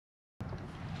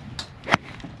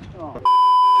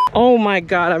Oh my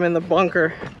God, I'm in the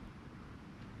bunker.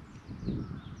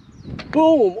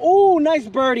 Boom! Oh, nice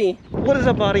birdie. What is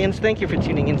up, audience? Thank you for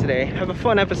tuning in today. I have a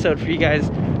fun episode for you guys.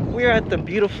 We are at the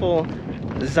beautiful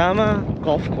Zama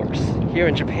golf course here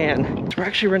in Japan. We're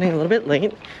actually running a little bit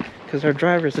late because our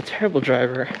driver is a terrible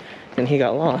driver and he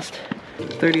got lost.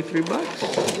 33 bucks.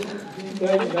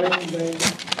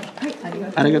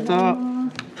 Arigato.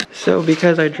 So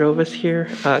because I drove us here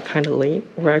kind of late,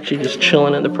 we're actually just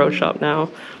chilling in the pro shop now.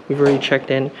 We've already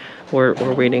checked in. We're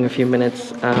waiting a few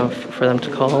minutes for them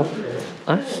to call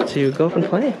us to go up and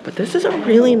play. But this is a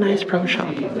really nice pro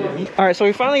shop. All right, so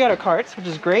we finally got our carts, which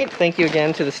is great. Thank you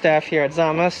again to the staff here at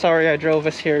Zama. Sorry I drove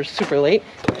us here super late.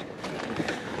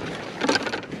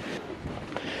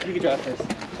 You can drive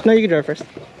first. No, you can drive first.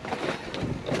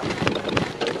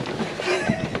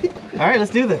 All right,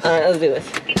 let's do this. All right, let's do this.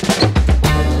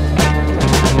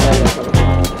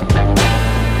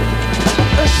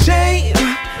 A shame,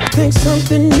 think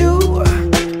something new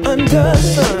under the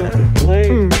sun.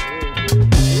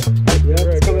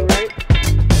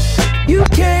 You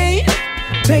can't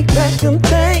take back them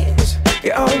things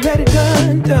you already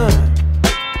done. No.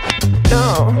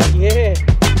 Yeah.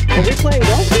 Are we playing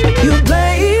golf? You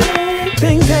blame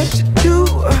things that you do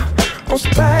on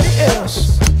somebody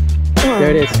else. There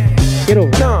it is. Get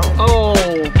over. No. Oh,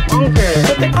 bunker.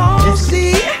 But they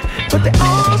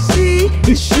all see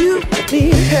is you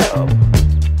need help.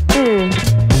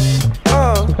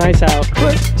 Oh. Nice out.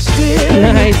 But still,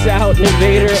 nice out,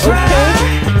 Invader.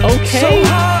 Okay. So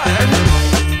hard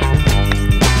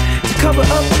to cover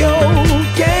up your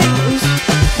games.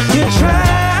 You try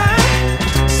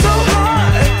so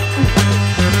hard.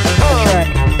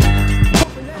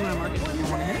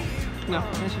 No.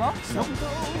 Nope.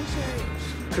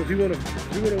 Cause you wanna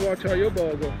watch how your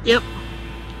ball go. Yep.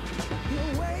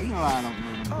 No, I don't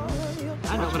know.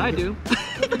 I know what I do.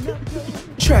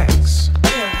 Tracks.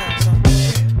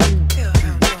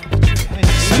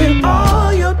 Spend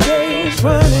all your days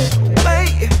running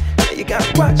away. You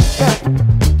gotta watch your back,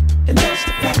 and that's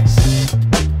the facts.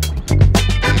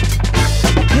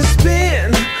 You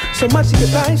spend so much of your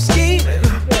life scheming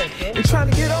and trying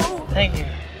to get old. Thank you.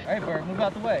 All right, bird, move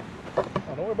out the way. Oh,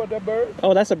 don't worry about that bird.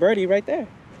 Oh, that's a birdie right there.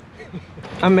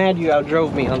 I'm mad you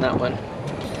outdrove me on that one.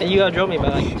 And you outdrove me by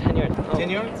like 10 yards. Oh. 10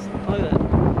 yards? Look at that.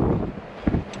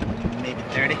 Maybe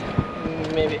 30.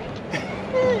 Maybe.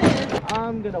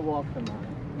 I'm gonna walk them out.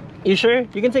 You sure?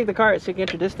 You can take the cart so you can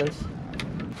get your distance.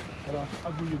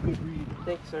 I'll give you a good read.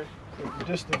 Thanks, sir. So the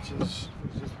distance is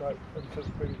just not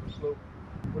anticipated the slope.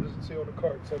 What does it say on the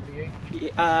cart?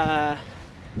 78?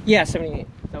 Yeah, 78.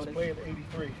 It's playing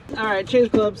 83. All right,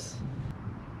 change clubs.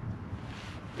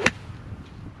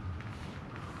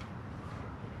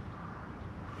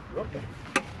 Okay.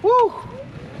 Woo!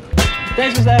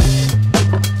 Thanks for that.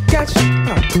 Got you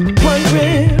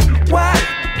wondering why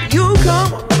you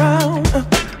come around.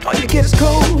 All you get is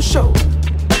cold shoulder.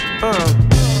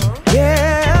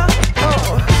 Yeah.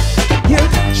 You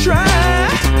try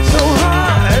so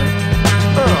hard.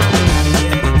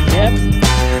 Yep.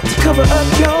 To cover up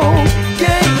your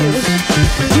games.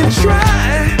 You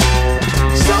try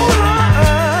so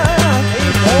hard.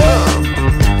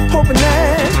 Hoping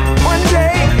that one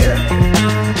day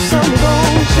something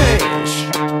gon' change.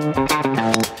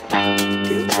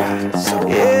 You try so hard.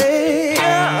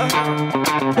 Yeah.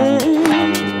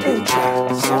 You try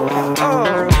so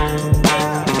hard.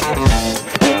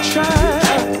 You try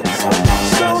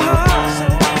so hard.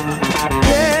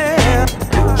 Yeah.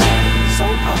 You try so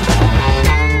hard.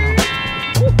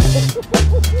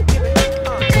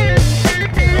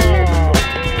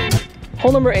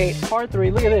 Hole number 8, par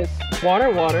 3. Look at this.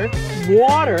 Water, water,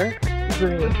 water,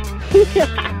 green.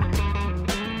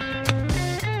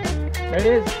 There it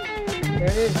is. There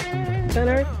it is.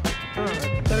 Center.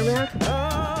 Center mass.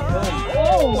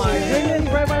 Oh my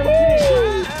goodness, right by the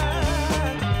tee.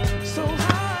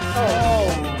 Oh.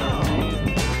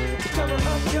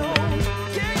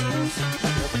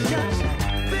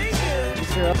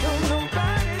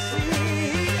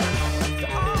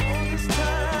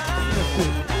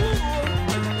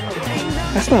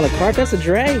 That's not a cart, that's a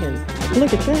dragon.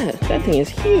 Look at that. That thing is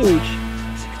huge.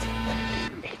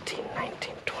 16, 18,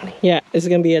 19, 20. Yeah, this is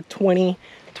gonna be a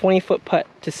 20-foot putt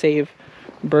to save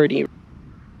birdie. Is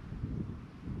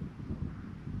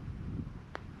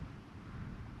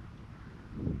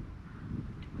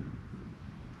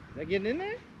that getting in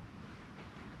there?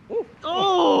 Ooh.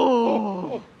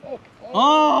 Oh!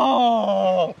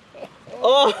 Oh!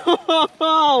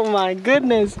 Oh my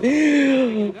goodness!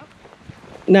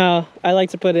 No, I like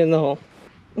to put it in the hole.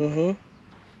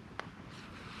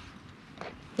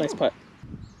 Nice putt.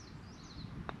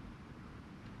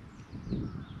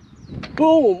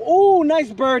 Boom. Ooh,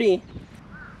 nice birdie.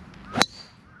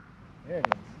 There it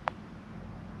is.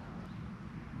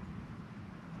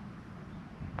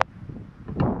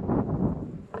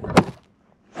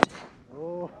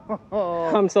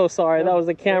 Oh, I'm so sorry. That was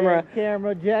the camera.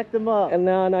 Camera jacked him up. And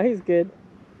no, he's good.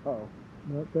 Oh.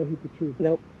 No, that hit the tree.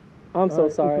 Nope. I'm so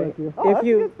Alright, sorry. it's right there. Oh, If that's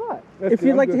you a good spot. if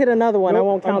you'd like to hit another one, I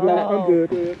won't count that. I'm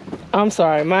good. I'm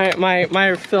sorry.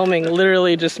 My filming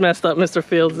literally just messed up Mr.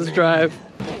 Fields' drive.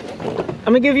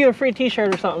 I'm gonna give you a free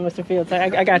t-shirt or something, Mr. Fields.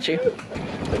 I got you.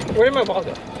 Where did my ball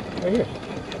go? Right here.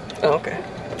 Oh, okay.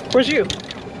 Where's you?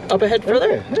 Up ahead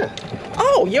further? Yeah.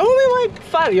 Oh, you're only like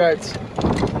 5 yards.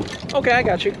 Okay, I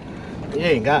got you. You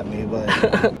ain't got me, but.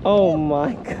 Oh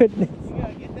my goodness. You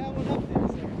gotta get that one up there,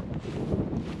 sir.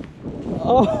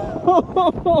 Oh.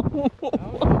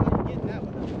 Get that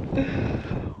one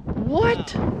up.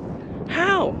 What?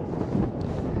 How?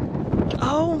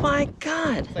 Oh my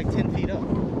God. It's like 10 feet up.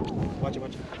 Watch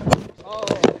it. Oh.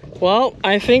 Well,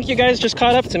 I think you guys just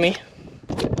caught up to me.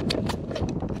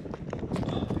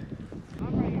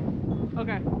 I'm right here.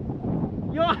 Okay.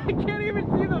 Yo, I can't even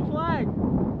see the flag.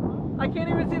 I can't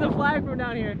even see the flag from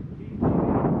down here.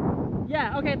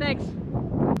 Yeah, okay, thanks.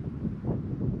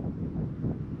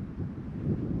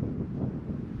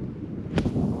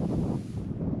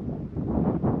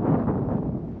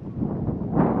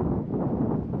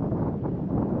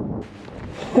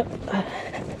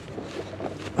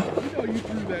 You know you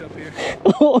threw that up here.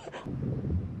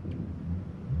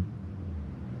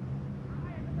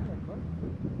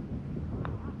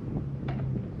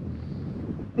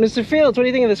 Mr. Fields, what do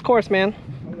you think of this course, man?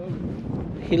 I love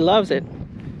it. He loves it.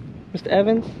 Mr.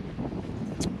 Evans?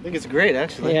 I think it's great,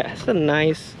 actually. Yeah, it's a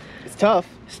nice, It's tough.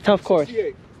 it's a tough course. 68.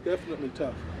 It's definitely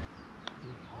tough.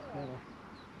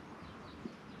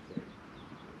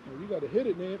 Oh, you gotta hit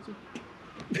it, Nancy.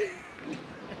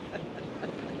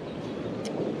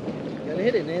 Gotta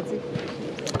hit it, Nancy.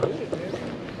 Hit it, Nancy.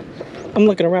 I'm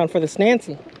looking around for this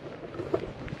Nancy.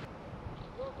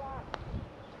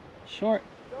 Short.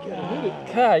 You gotta hit it.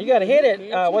 God, you gotta hit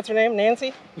it. What's her name?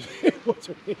 Nancy? What's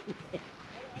her name?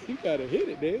 You gotta hit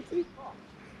it, Nancy.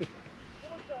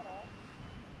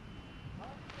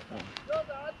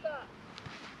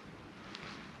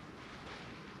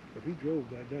 If he drove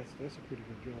that, that's a pretty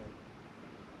good job.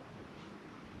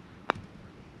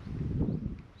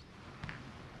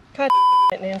 God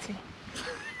it, Nancy.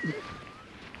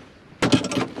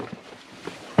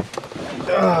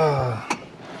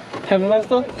 Having fun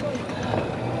still?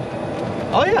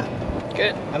 Oh, yeah.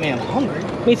 Good. I mean, I'm hungry.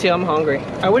 Me too, I'm hungry.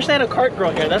 I wish they had a cart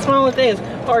girl here. That's my only thing is,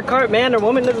 or cart man or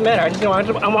woman, doesn't matter. I just,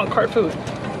 I want cart food.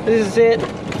 This is it.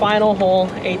 Final hole,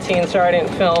 18. Sorry I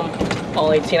didn't film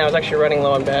all 18. I was actually running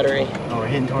low on battery. Oh, we're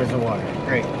heading towards the water.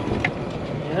 Great.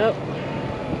 Yep.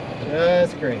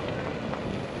 That's great.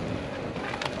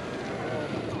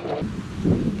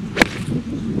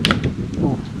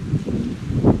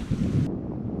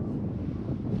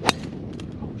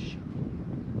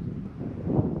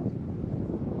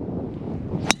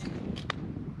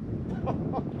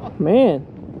 Man,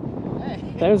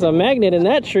 there's a magnet in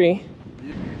that tree.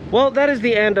 Well, that is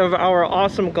the end of our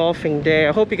awesome golfing day.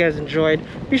 I hope you guys enjoyed.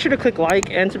 Be sure to click like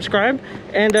and subscribe,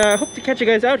 and I hope to catch you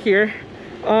guys out here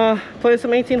play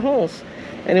some 18 holes.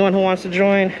 Anyone who wants to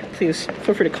join, please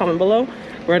feel free to comment below.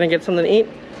 We're gonna get something to eat.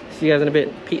 See you guys in a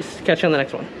bit. Peace. Catch you on the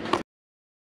next one.